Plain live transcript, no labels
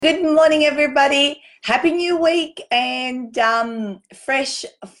Good morning, everybody. Happy New Week and fresh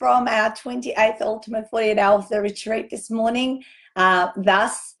from our 28th Ultimate 48 Hours of the Retreat this morning.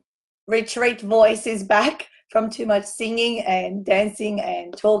 Thus, Retreat Voice is back from too much singing and dancing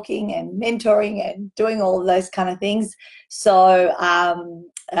and talking and mentoring and doing all of those kind of things. So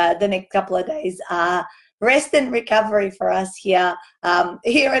the next couple of days are rest and recovery for us here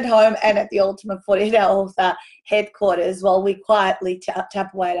at home and at the Ultimate 48 Hours headquarters while we quietly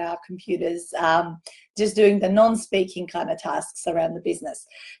tap away at our computers, just doing the non-speaking kind of tasks around the business.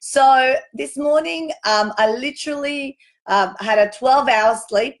 So this morning, I literally had a 12-hour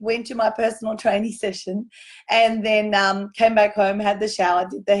sleep, went to my personal training session, and then came back home, had the shower,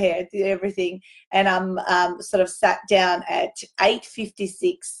 did the hair, did everything, and I'm sort of sat down at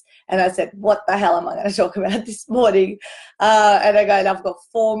 8:56. And I said, what the hell am I going to talk about this morning? And I go, I've got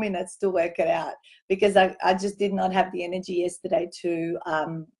 4 minutes to work it out, because I just did not have the energy yesterday to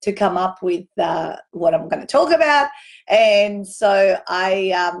come up with what I'm going to talk about. And so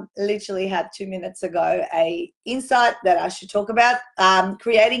I literally had 2 minutes ago a insight that I should talk about,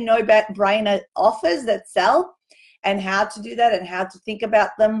 creating no-brainer offers that sell, and how to do that and how to think about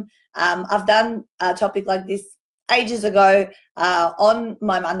them. I've done a topic like this ages ago on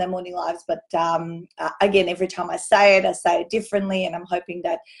my Monday morning lives, but again, every time I say it differently, and I'm hoping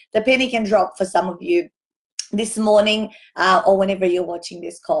that the penny can drop for some of you this morning or whenever you're watching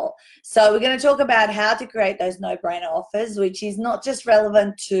this call. So we're going to talk about how to create those no-brainer offers, which is not just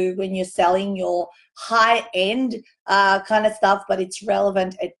relevant to when you're selling your high-end kind of stuff, but it's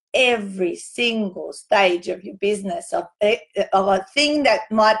relevant at every single stage of your business, of a thing that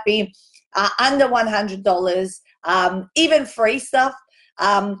might be under $100, even free stuff,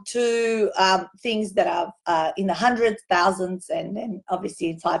 to things that are in the hundreds, thousands, and then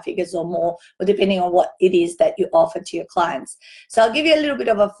obviously in 5 figures or more, or depending on what it is that you offer to your clients. So I'll give you a little bit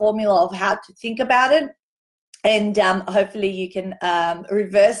of a formula of how to think about it, and hopefully you can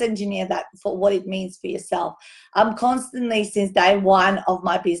reverse engineer that for what it means for yourself. I'm constantly, since day one of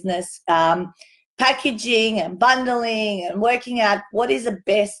my business, packaging and bundling and working out what is the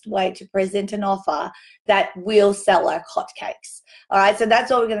best way to present an offer that will sell like hotcakes. All right, so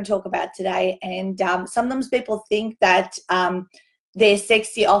that's what we're going to talk about today. And sometimes people think that their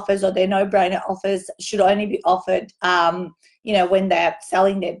sexy offers or their no-brainer offers should only be offered when they're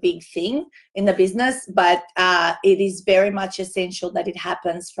selling their big thing in the business, but it is very much essential that it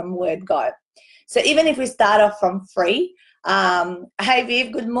happens from word go. So even if we start off from free, hey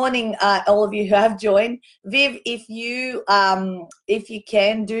Viv, good morning, all of you who have joined. Viv, if you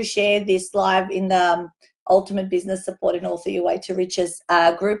can, do share this live in the Ultimate Business Support and Author Your Way to Riches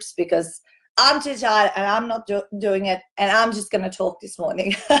groups, because I'm too tired and I'm not doing it, and I'm just going to talk this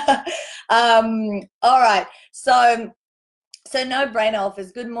morning. All right, so no-brainer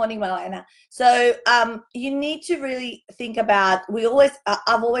offers. Good morning, Milena. So you need to really think about,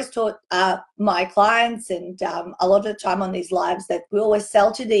 I've always taught my clients, and a lot of the time on these lives, that we always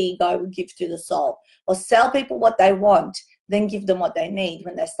sell to the ego, we give to the soul, or sell people what they want, then give them what they need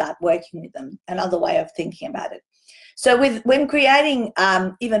when they start working with them. Another way of thinking about it. So when creating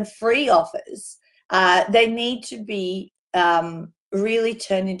even free offers, they need to be really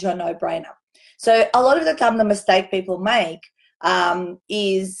turned into a no-brainer. So a lot of the time, the mistake people make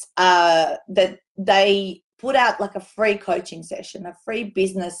is that they put out like a free coaching session, a free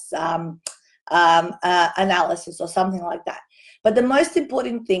business analysis or something like that. But the most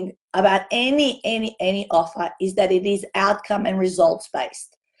important thing about any offer is that it is outcome and results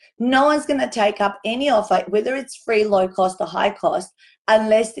based. No one's going to take up any offer, whether it's free, low cost, or high cost,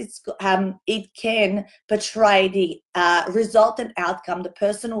 unless it can portray the result and outcome the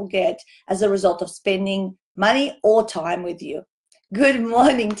person will get as a result of spending money or time with you. Good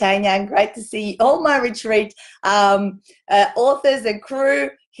morning, Tanya, and great to see all my retreat authors and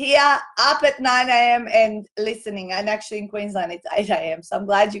crew here up at 9 a.m. and listening. And actually in Queensland, it's 8 a.m. So I'm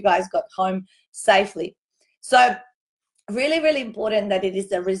glad you guys got home safely. So really, really important that it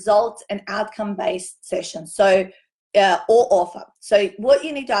is a results and outcome-based session. So or offer. So what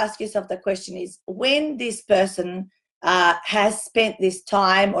you need to ask yourself the question is, when this person has spent this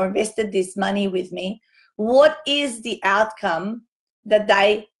time or invested this money with me, what is the outcome that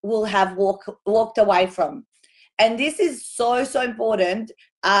they will have walked away from? And this is so important,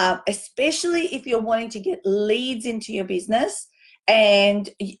 especially if you're wanting to get leads into your business and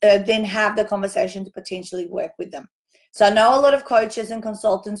then have the conversation to potentially work with them. So I know a lot of coaches and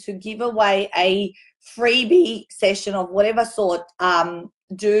consultants who give away a freebie session of whatever sort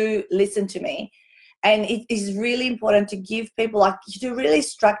do listen to me. And it is really important to give people, like, to really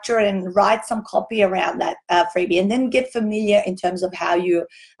structure it and write some copy around that freebie, and then get familiar in terms of how you're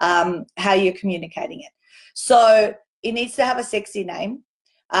communicating it. So it needs to have a sexy name.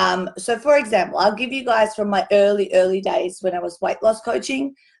 So for example, I'll give you guys from my early days when I was weight loss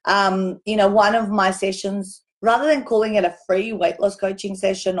coaching. One of my sessions, rather than calling it a free weight loss coaching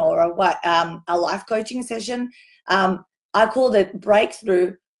session or a life coaching session, I called it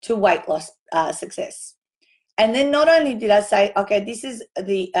Breakthrough to Weight Loss Success. And then not only did I say, okay, this is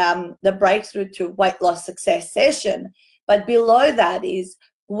the Breakthrough to Weight Loss Success session, but below that is,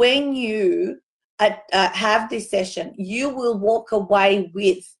 when you have this session, you will walk away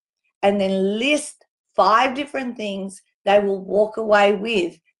with, and then list 5 different things they will walk away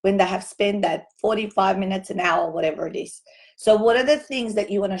with when they have spent that 45 minutes, an hour, whatever it is. So what are the things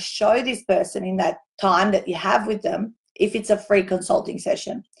that you want to show this person in that time that you have with them, if it's a free consulting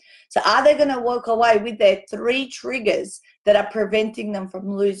session? So are they going to walk away with their 3 triggers that are preventing them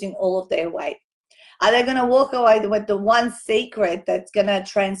from losing all of their weight? Are they going to walk away with the 1 secret that's going to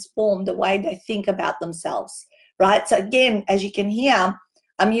transform the way they think about themselves, right? So again, as you can hear,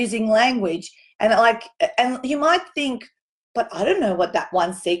 I'm using language, and you might think, but I don't know what that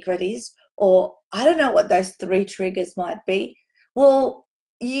 1 secret is, or I don't know what those 3 triggers might be. Well,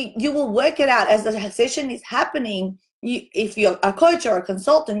 you will work it out as the session is happening. If you're a coach or a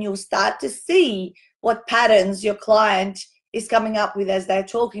consultant, you'll start to see what patterns your client is coming up with as they're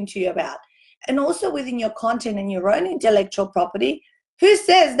talking to you about. And also within your content and your own intellectual property, who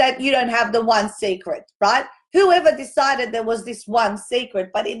says that you don't have the 1 secret, right? Whoever decided there was this 1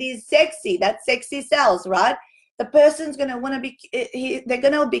 secret, but it is sexy. That sexy sells, right? The person's going to want to be, they're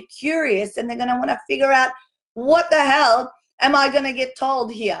going to be curious, and they're going to want to figure out, what the hell am I going to get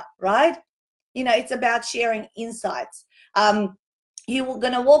told here, right? It's about sharing insights. You're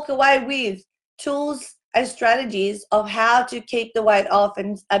going to walk away with tools and strategies of how to keep the weight off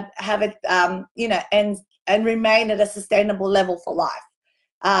and have it, and remain at a sustainable level for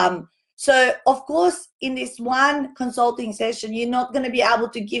life. So of course, in this 1 consulting session, you're not going to be able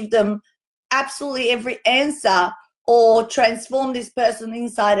to give them absolutely every answer or transform this person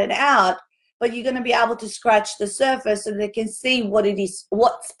inside and out, but you're going to be able to scratch the surface so they can see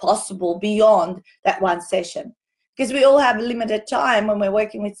what's possible beyond that 1 session. Because we all have limited time when we're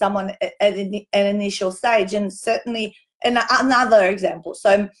working with someone at an initial stage, and certainly another example.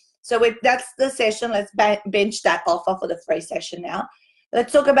 So that's the session. Let's bench that offer for the free session now.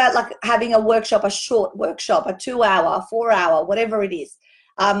 Let's talk about like having a workshop, a short workshop, a 2-hour, a 4-hour, whatever it is.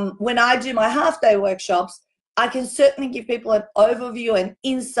 When I do my half-day workshops, I can certainly give people an overview and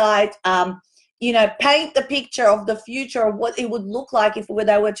insight, paint the picture of the future of what it would look like if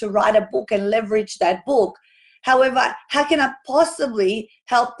they were to write a book and leverage that book. However, how can I possibly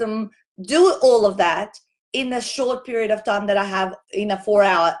help them do all of that in a short period of time that I have in a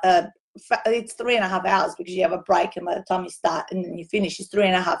 4-hour, it's 3.5 hours, because you have a break, and by the time you start and then you finish, it's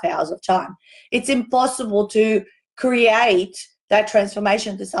 3.5 hours of time. It's impossible to create that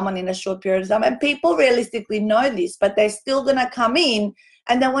transformation to someone in a short period of time. And people realistically know this, but they're still going to come in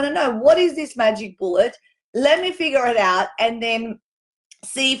and they want to know, what is this magic bullet? Let me figure it out, and then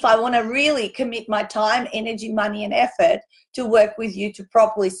see if I want to really commit my time, energy, money, and effort to work with you to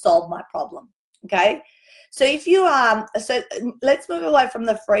properly solve my problem. Okay. So if you so let's move away from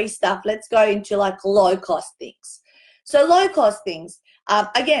the free stuff. Let's go into like low cost things. So low cost things,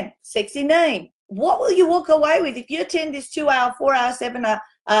 again, sexy name. What will you walk away with if you attend this 2-hour, 4-hour seminar?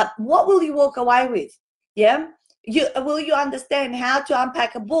 What will you walk away with? Yeah. Will you understand how to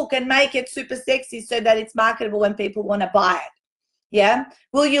unpack a book and make it super sexy so that it's marketable when people want to buy it? Yeah.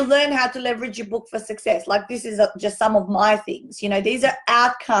 Will you learn how to leverage your book for success? Like, this is just some of my things. These are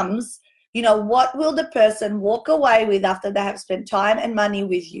outcomes. What will the person walk away with after they have spent time and money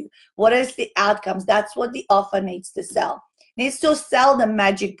with you? What is the outcomes? That's what the offer needs to sell. It needs to sell the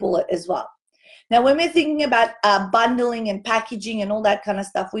magic bullet as well. Now, when we're thinking about bundling and packaging and all that kind of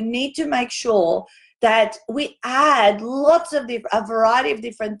stuff, we need to make sure that we add a variety of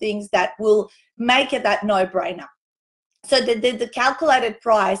different things that will make it that no-brainer. So the calculated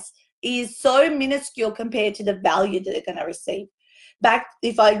price is so minuscule compared to the value that they're going to receive.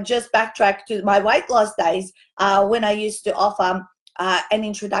 If I just backtrack to my weight loss days, when I used to offer an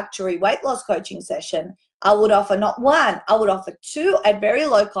introductory weight loss coaching session, I would offer not 1, I would offer 2 at very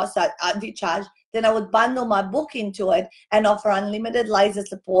low cost. I did charge. Then I would bundle my book into it and offer unlimited laser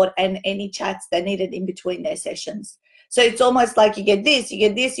support and any chats they needed in between their sessions. So it's almost like you get this, you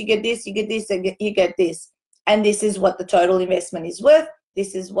get this, you get this, you get this, and you get this. And this is what the total investment is worth.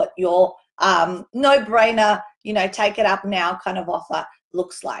 This is what your no-brainer, take it up now kind of offer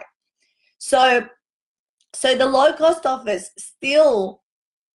looks like. So So the low cost offers still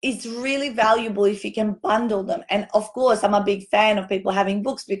is really valuable if you can bundle them. And of course, I'm a big fan of people having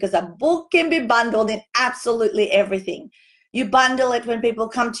books, because a book can be bundled in absolutely everything. You bundle it when people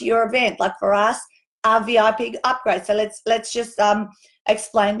come to your event, like for us, our VIP upgrade. So let's just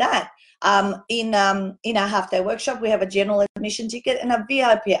explain that. In our half-day workshop, we have a general admission ticket and a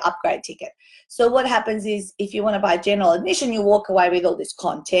VIP upgrade ticket. So what happens is, if you want to buy general admission, you walk away with all this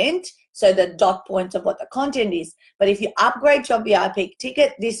content, so the dot points of what the content is. But if you upgrade your VIP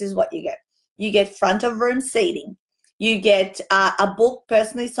ticket, this is what you get. You get front of room seating. You get a book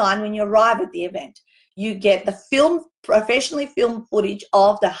personally signed when you arrive at the event. You get the professionally filmed footage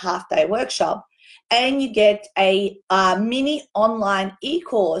of the half-day workshop. And you get a mini online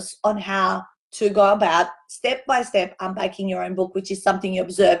e-course on how to go about step-by-step unpacking your own book, which is something you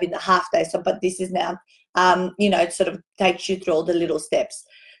observe in the half-day. So, but this is now, it sort of takes you through all the little steps.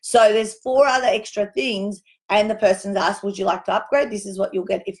 So there's 4 other extra things, and the person's asked, would you like to upgrade? This is what you'll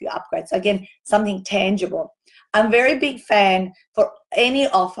get if you upgrade. So again, something tangible. I'm a very big fan for any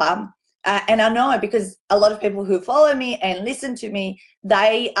offer, and I know because a lot of people who follow me and listen to me,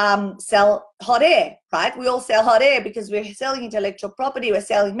 they sell hot air, right? We all sell hot air because we're selling intellectual property, we're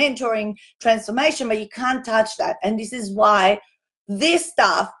selling mentoring, transformation, but you can't touch that. And this is why this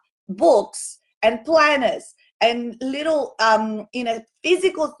stuff, books and planners, and little,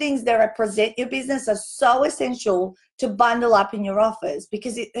 physical things that represent your business are so essential to bundle up in your offers,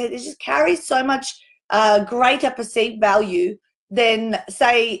 because it just carries so much greater perceived value than,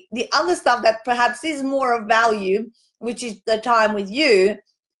 say, the other stuff that perhaps is more of value, which is the time with you,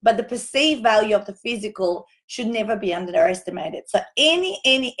 but the perceived value of the physical should never be underestimated. So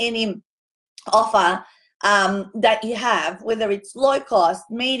any offer that you have, whether it's low cost,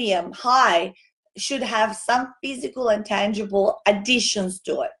 medium, high, should have some physical and tangible additions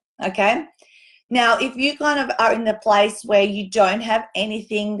to it, okay? Now, if you kind of are in a place where you don't have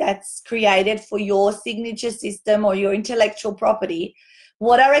anything that's created for your signature system or your intellectual property,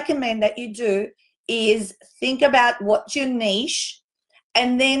 what I recommend that you do is think about what's your niche,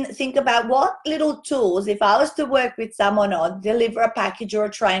 and then think about what little tools, if I was to work with someone or deliver a package or a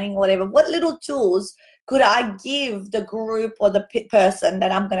training or whatever, what little tools could I give the group or the person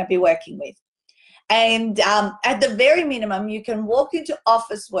that I'm going to be working with? And at the very minimum, you can walk into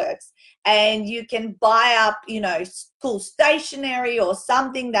Officeworks and you can buy up, school stationery or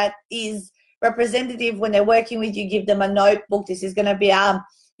something that is representative when they're working with you. Give them a notebook. This is going to be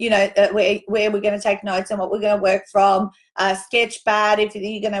where we're going to take notes and what we're going to work from. Sketchpad, if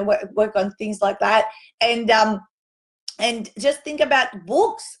you're going to work on things like that. And just think about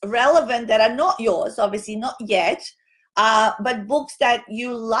books relevant that are not yours, obviously not yet, but books that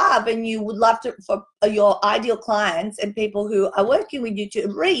you love and you would love to, for your ideal clients and people who are working with you, to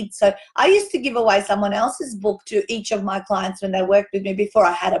read. So I used to give away someone else's book to each of my clients when they worked with me before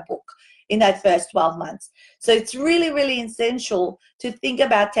I had a book in that first 12 months. So it's really, really essential to think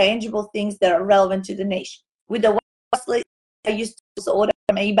about tangible things that are relevant to the niche. With the sleep, I used to order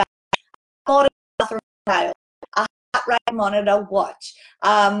from eBay, heart rate monitor watch.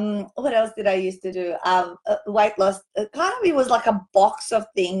 What else did I used to do? Weight loss. It was like a box of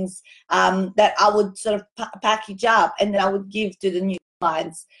things that I would sort of package up and then I would give to the new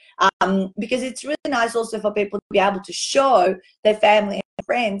clients, because it's really nice also for people to be able to show their family and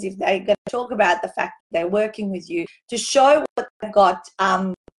friends, if they're going to talk about the fact that they're working with you, to show what they've got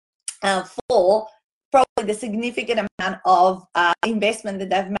for probably the significant amount of investment that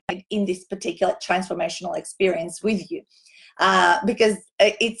they've made in this particular transformational experience with you. Because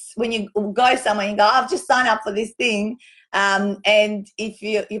it's when you go somewhere and you go, I've just signed up for this thing, and if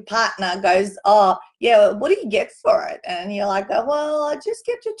your partner goes, oh yeah, what do you get for it? And you're like, oh, well, I just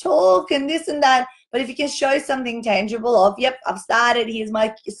get to talk and this and that. But if you can show something tangible of, yep, I've started, here's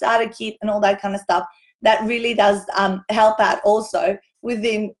my starter kit and all that kind of stuff, that really does help out also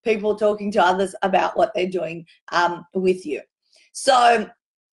within people talking to others about what they're doing with you. So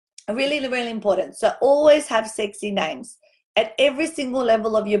really, really important. So always have sexy names. At every single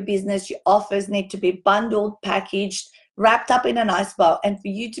level of your business, your offers need to be bundled, packaged, wrapped up in a nice bow, and for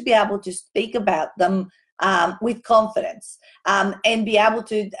you to be able to speak about them with confidence, and be able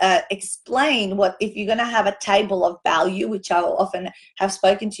to explain what, if you're going to have a table of value, which I often have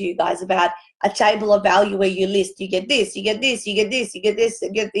spoken to you guys about, a table of value where you list, you get this, you get this, you get this, you get this,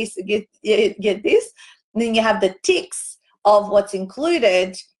 you get this, you get this, and then you have the ticks of what's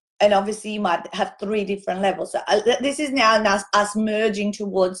included. And obviously you might have 3 different levels. So this is now us merging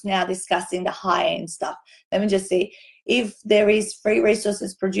towards now discussing the high-end stuff. Let me just see. If there is free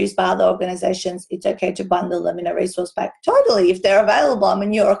resources produced by other organizations, it's okay to bundle them in a resource pack. Totally, if they're available. I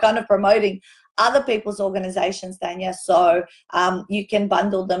mean, you're kind of promoting other people's organizations, Tanya. So you can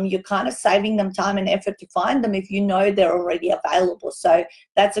bundle them. You're kind of saving them time and effort to find them if you know they're already available. So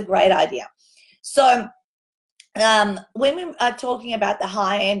that's a great idea. So when we are talking about the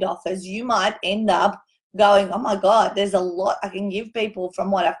high-end offers, you might end up going, oh my God, there's a lot I can give people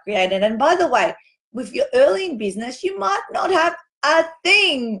from what I've created. And by the way, if you're early in business, you might not have a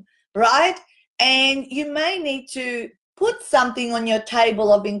thing, right? And you may need to put something on your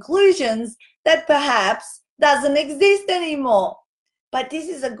table of inclusions that perhaps doesn't exist anymore. But this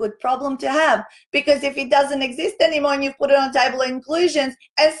is a good problem to have, because if it doesn't exist anymore and you put it on table of inclusions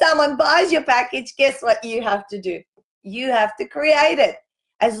and someone buys your package, guess what you have to do? You have to create it.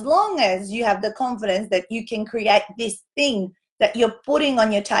 As long as you have the confidence that you can create this thing that you're putting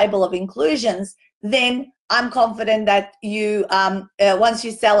on your table of inclusions, then I'm confident that you, once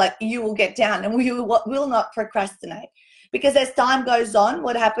you sell it, you will get down and you will not procrastinate. Because as time goes on,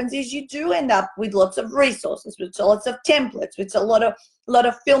 what happens is you do end up with lots of resources, with lots of templates, with a lot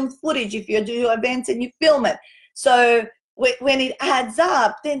of film footage if you do events and you film it. So when it adds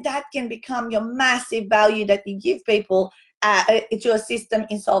up, then that can become your massive value that you give people to assist them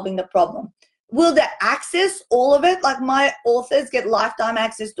in solving the problem. Will they access all of it? Like my authors get lifetime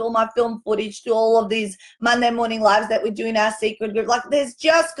access to all my film footage, to all of these Monday morning lives that we do in our secret group. Like there's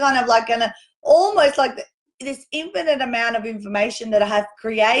just kind of like almost like this infinite amount of information that I have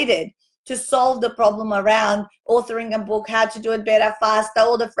created to solve the problem around authoring a book, how to do it better, faster,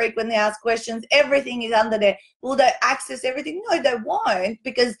 all the frequently asked questions, everything is under there. Will they access everything? No, they won't,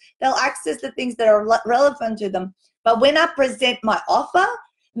 because they'll access the things that are relevant to them. But when I present my offer,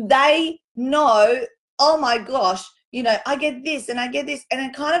 they know, oh my gosh, you know, I get this and I get this, and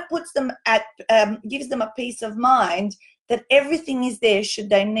it kind of puts them at, gives them a peace of mind that everything is there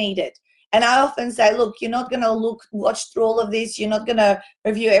should they need it. And I often say, look, you're not going to watch through all of this. You're not going to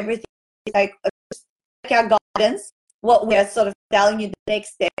review everything. Take our guidance. What we're sort of telling you the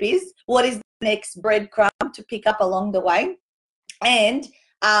next step is, what is the next breadcrumb to pick up along the way, and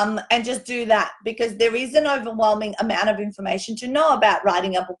just do that, because there is an overwhelming amount of information to know about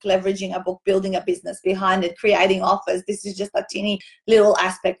writing a book, leveraging a book, building a business behind it, creating offers. This is just a teeny little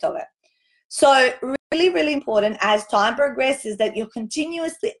aspect of it. So really, really important as time progresses that you're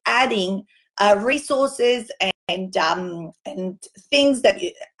continuously adding resources and things that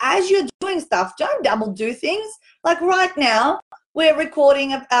as you're doing stuff, don't double do things. Like right now, we're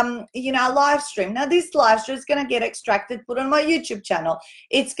recording a live stream. Now this live stream is going to get extracted, put on my YouTube channel.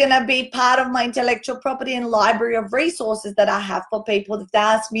 It's going to be part of my intellectual property and library of resources that I have for people that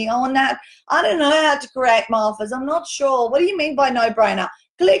ask me, oh, Nat, I don't know how to create my offers. I'm not sure. What do you mean by no-brainer?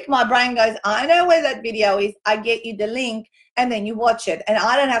 Click, my brain goes, I know where that video is. I get you the link, and then you watch it. And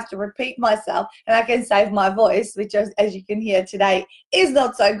I don't have to repeat myself, and I can save my voice, which, as you can hear today, is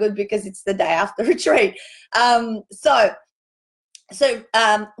not so good because it's the day after retreat. So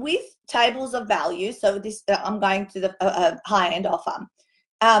with tables of value, so this I'm going to the high-end offer,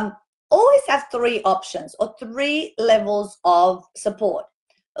 always have 3 options or 3 levels of support.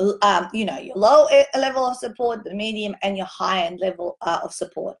 Your low level of support, the medium, and your high-end level of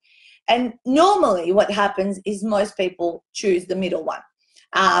support. And normally what happens is most people choose the middle one.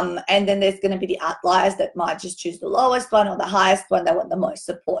 And then there's going to be the outliers that might just choose the lowest one or the highest one. They want the most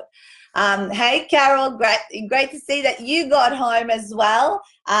support. Hey, Carol, great to see that you got home as well.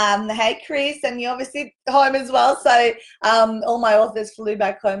 Hey, Chris, and you obviously home as well. So all my authors flew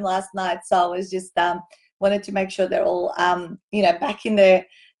back home last night. So I was just wanted to make sure they're all, back in their,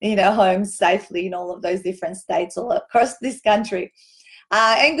 homes safely in all of those different states all across this country.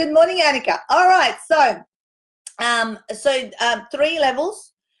 And good morning, Annika. All right, so 3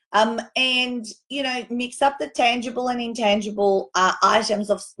 levels, and mix up the tangible and intangible items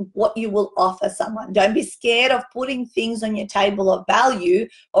of what you will offer someone. Don't be scared of putting things on your table of value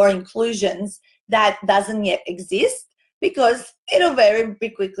or inclusions that doesn't yet exist, because it'll be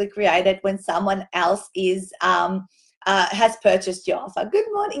quickly created when someone else is has purchased your offer. Good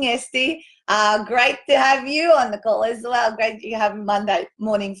morning, Esty. Great to have you on the call as well. Great to have Monday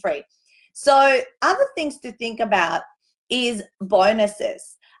morning free. So other things to think about is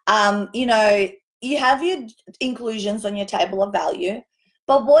bonuses. You have your inclusions on your table of value,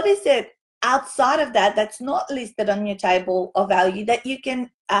 but what is it outside of that that's not listed on your table of value that you can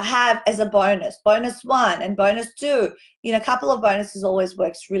have as a bonus? Bonus 1 and bonus 2. A couple of bonuses always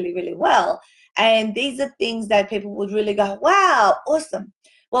works really, really well. And these are things that people would really go, wow, awesome.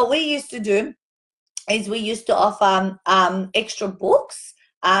 What we used to do is we used to offer extra books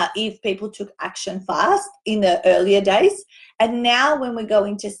if people took action fast in the earlier days. And now when we go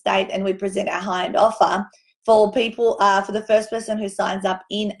into state and we present our high-end offer for people, for the first person who signs up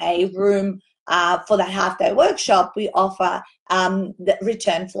in a room for that half-day workshop, we offer the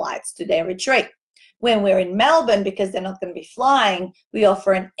return flights to their retreat. When we're in Melbourne, because they're not going to be flying, we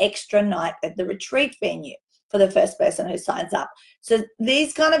offer an extra night at the retreat venue for the first person who signs up. So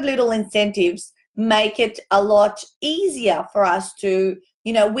these kind of little incentives make it a lot easier for us to,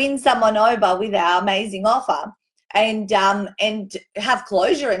 you know, win someone over with our amazing offer and have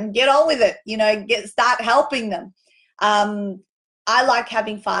closure and get on with it, you know, start helping them. I like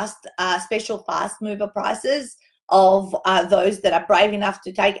having special fast mover prices of those that are brave enough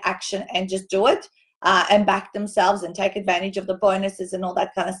to take action and just do it and back themselves and take advantage of the bonuses and all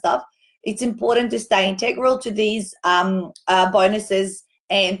that kind of stuff. It's important to stay integral to these bonuses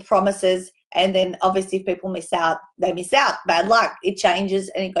and promises. And then obviously if people miss out, they miss out. Bad luck. It changes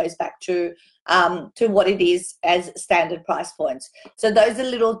and it goes back to what it is as standard price points. So those are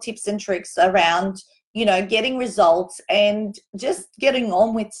little tips and tricks around, you know, getting results and just getting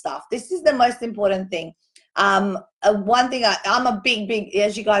on with stuff. This is the most important thing. One thing, I'm a big,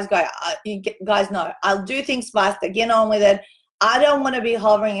 as you guys go, you guys know, I'll do things faster, get on with it. I don't want to be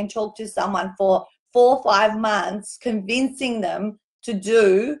hovering and talk to someone for 4 or 5 months, convincing them to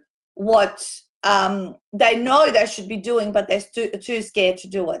do what they know they should be doing, but they're too scared to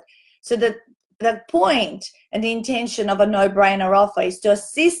do it. So the point and the intention of a no-brainer offer is to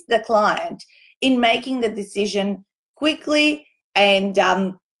assist the client in making the decision quickly and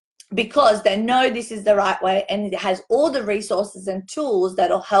because they know this is the right way and it has all the resources and tools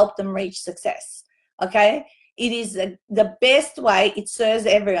that will help them reach success, okay? It is the best way. It serves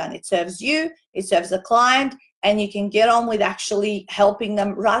everyone. It serves you, it serves the client, and you can get on with actually helping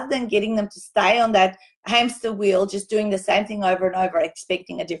them rather than getting them to stay on that hamster wheel, just doing the same thing over and over,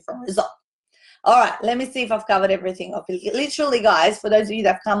 expecting a different result. All right, let me see if I've covered everything. Literally, guys, for those of you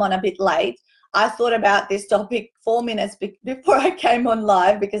that have come on a bit late, I thought about this topic 4 minutes before I came on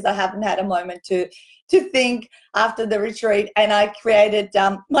live because I haven't had a moment to think after the retreat, and I created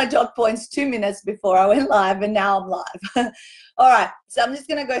my dot points 2 minutes before I went live, and now I'm live. All right, so I'm just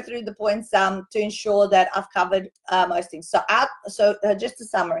going to go through the points to ensure that I've covered most things. So just a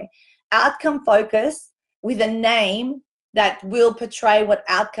summary: outcome focus with a name that will portray what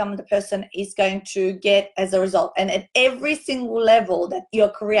outcome the person is going to get as a result. And at every single level that you're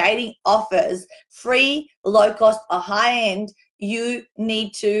creating offers, free, low cost, or high end, you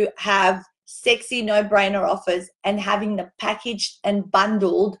need to have sexy no-brainer offers and having them packaged and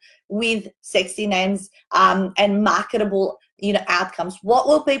bundled with sexy names and marketable, you know, outcomes. What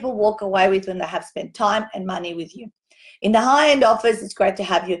will people walk away with when they have spent time and money with you? In the high-end offers, it's great to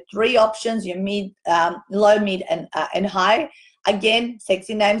have your 3 options, your mid, low, mid, and high. Again,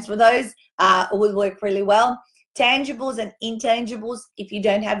 sexy names for those will work really well. Tangibles and intangibles, if you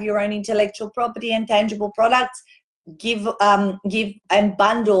don't have your own intellectual property and tangible products, give and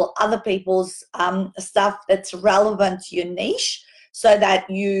bundle other people's stuff that's relevant to your niche so that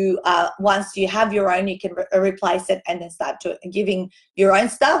you, once you have your own, you can replace it and then start giving your own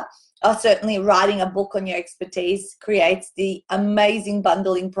stuff. Certainly writing a book on your expertise creates the amazing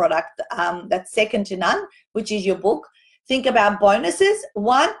bundling product that's second to none, which is your book. Think about bonuses,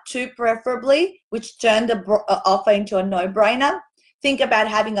 1, 2 preferably, which turn the offer into a no-brainer. Think about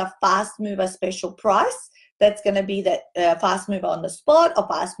having a fast mover special price. That's going to be that fast mover on the spot or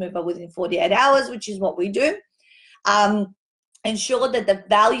fast mover within 48 hours, which is what we do. Ensure that the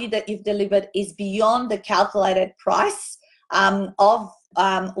value that you've delivered is beyond the calculated price of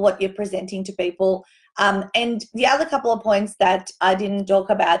what you're presenting to people. And the other couple of points that I didn't talk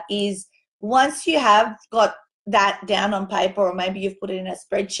about is once you have got that down on paper, or maybe you've put it in a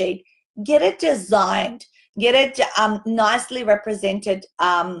spreadsheet, get it designed, get it nicely represented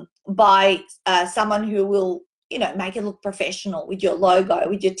by someone who will, you know, make it look professional with your logo,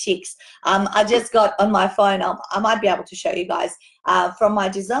 with your ticks. I just got on my phone, I might be able to show you guys from my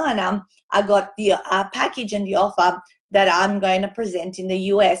designer, I got the package and the offer that I'm going to present in the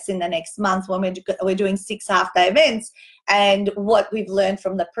US in the next month when we're doing 6 half-day events. And what we've learned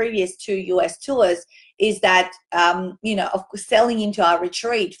from the previous 2 US tours is that, you know, of course, selling into our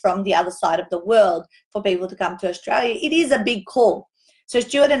retreat from the other side of the world for people to come to Australia, it is a big call. So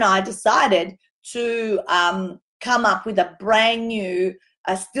Stuart and I decided to come up with a brand new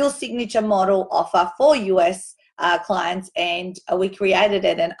still signature model offer for US clients, and we created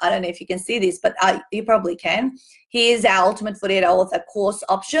it. And I don't know if you can see this, but you probably can. Here's our Ultimate 48 Author course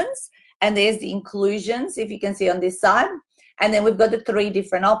options, and there's the inclusions, if you can see on this side. And then we've got the 3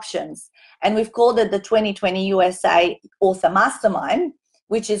 different options, and we've called it the 2020 USA Author Mastermind,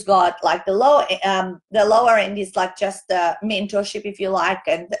 which has got like the lower end is like just mentorship, if you like,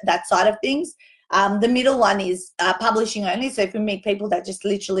 and that side of things. The middle one is publishing only. So if we meet people that just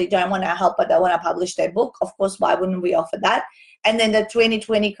literally don't want our help but they want to publish their book, of course, why wouldn't we offer that? And then the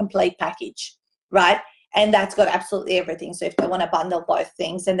 2020 complete package, right? And that's got absolutely everything. So if they want to bundle both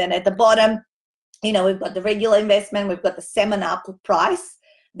things. And then at the bottom, you know, we've got the regular investment, we've got the seminar price,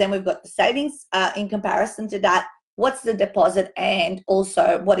 then we've got the savings in comparison to that. What's the deposit, and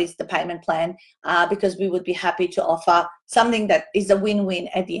also what is the payment plan, because we would be happy to offer something that is a win-win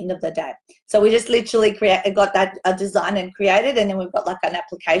at the end of the day. So we just literally got that designed and created, and then we've got like an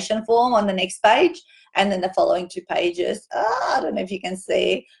application form on the next page, and then the following 2 pages, I don't know if you can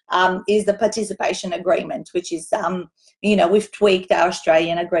see, is the participation agreement, which is, you know, we've tweaked our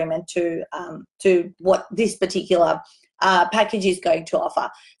Australian agreement to what this particular package is going to offer.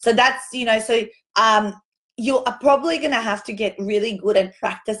 So that's, you know, so you are probably going to have to get really good and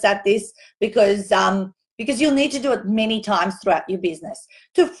practice at this, because you'll need to do it many times throughout your business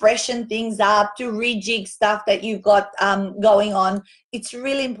to freshen things up, to rejig stuff that you've got going on. It's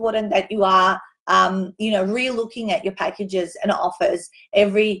really important that you are, you know, re-looking at your packages and offers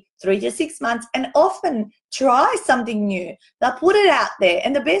every 3 to 6 months, and often try something new. Now put it out there,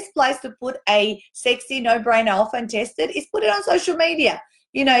 and the best place to put a sexy no-brainer offer and test it is put it on social media.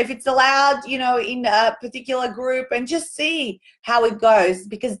 You know, if it's allowed, you know, in a particular group, and just see how it goes,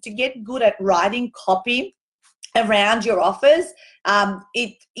 because to get good at writing copy around your offers,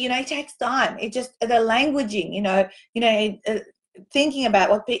 it, you know, it takes time. It just, the languaging, thinking about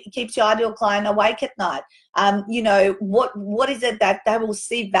what keeps your ideal client awake at night. You know, what is it that they will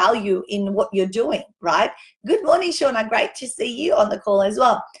see value in what you're doing, right? Good morning, Shauna. Great to see you on the call as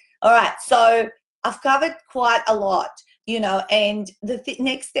well. All right, so I've covered quite a lot, you know, and the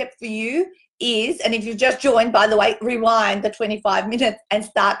next step for you is, and if you've just joined, by the way, rewind the 25 minutes and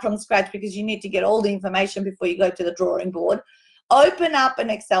start from scratch, because you need to get all the information before you go to the drawing board. Open up an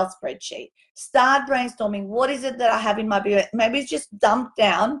Excel spreadsheet. Start brainstorming. What is it that I have in my business? Maybe it's just dump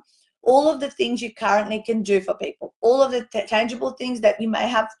down all of the things you currently can do for people, all of the tangible things that you may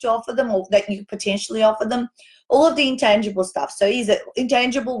have to offer them, or that you potentially offer them, all of the intangible stuff. So is it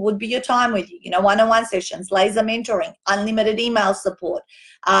intangible would be your time with you, you know, one-on-one sessions, laser mentoring, unlimited email support.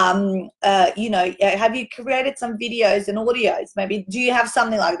 You know, have you created some videos and audios? Maybe do you have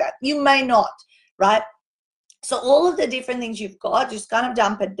something like that? You may not, right? So all of the different things you've got, just kind of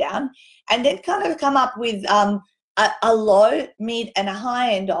dump it down, and then kind of come up with a low, mid, and a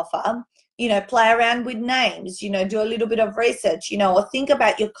high-end offer. You know, play around with names, you know, do a little bit of research, you know, or think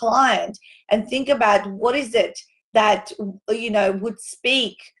about your client and think about what is it that, you know, would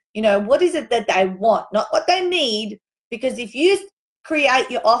speak, you know, what is it that they want, not what they need. Because if you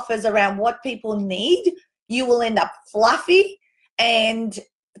create your offers around what people need, you will end up fluffy and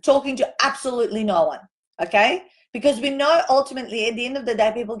talking to absolutely no one. Okay, because we know ultimately at the end of the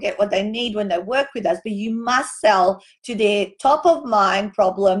day, people get what they need when they work with us, but you must sell to their top of mind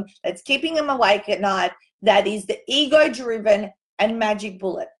problem that's keeping them awake at night. That is the ego driven and magic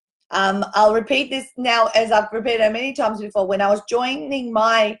bullet. I'll repeat this now, as I've repeated it many times before. When I was joining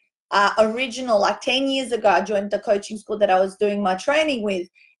my original, like 10 years ago, I joined the coaching school that I was doing my training with,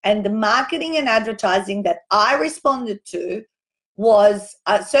 and the marketing and advertising that I responded to was,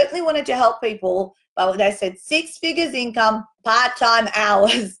 I certainly wanted to help people, but they said 6 figures income, part-time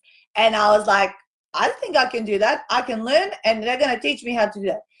hours. And I was like, I think I can do that. I can learn, and they're going to teach me how to do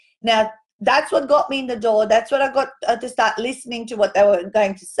that. Now, that's what got me in the door. That's what I got to start listening to what they were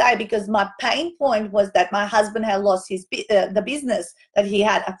going to say, because my pain point was that my husband had lost his the business that he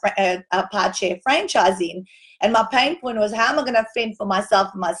had a part share franchise in. And my pain point was, how am I going to fend for myself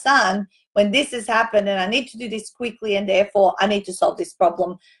and my son when this has happened, and I need to do this quickly, and therefore I need to solve this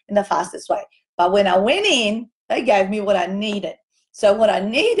problem in the fastest way. But when I went in, they gave me what I needed. So what I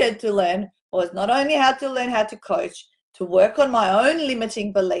needed to learn was not only how to learn how to coach, to work on my own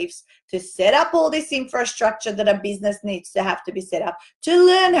limiting beliefs, to set up all this infrastructure that a business needs to have to be set up, to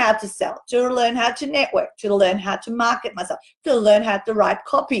learn how to sell, to learn how to network, to learn how to market myself, to learn how to write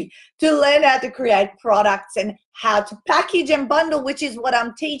copy, to learn how to create products and how to package and bundle, which is what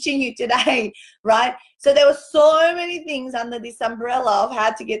I'm teaching you today, right? So there were so many things under this umbrella of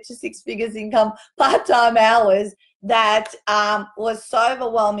how to get to 6 figures income, part-time hours, that was so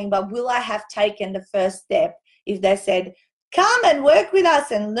overwhelming. But will I have taken the first step if they said, come and work with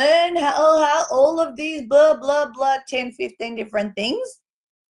us and learn how all of these blah, blah, blah, 10, 15 different things,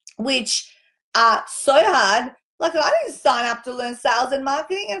 which are so hard. Like, I didn't sign up to learn sales and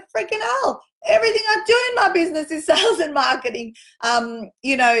marketing, and freaking hell, everything I do in my business is sales and marketing,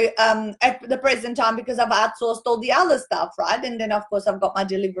 you know, at the present time, because I've outsourced all the other stuff, right? And then, of course, I've got my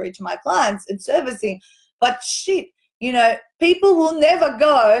delivery to my clients and servicing. But shit, you know, people will never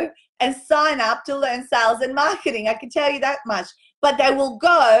go and sign up to learn sales and marketing. I can tell you that much. But they will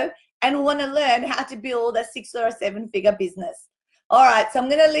go and want to learn how to build a 6 or a 7-figure business. All right, so I'm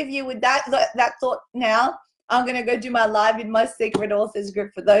going to leave you with that thought now. I'm going to go do my live in my secret authors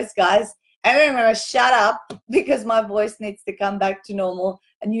group for those guys. And then I'm going to shut up because my voice needs to come back to normal,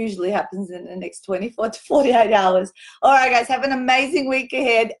 and usually happens in the next 24 to 48 hours. All right, guys, have an amazing week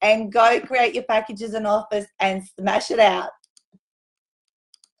ahead and go create your packages and offers and smash it out.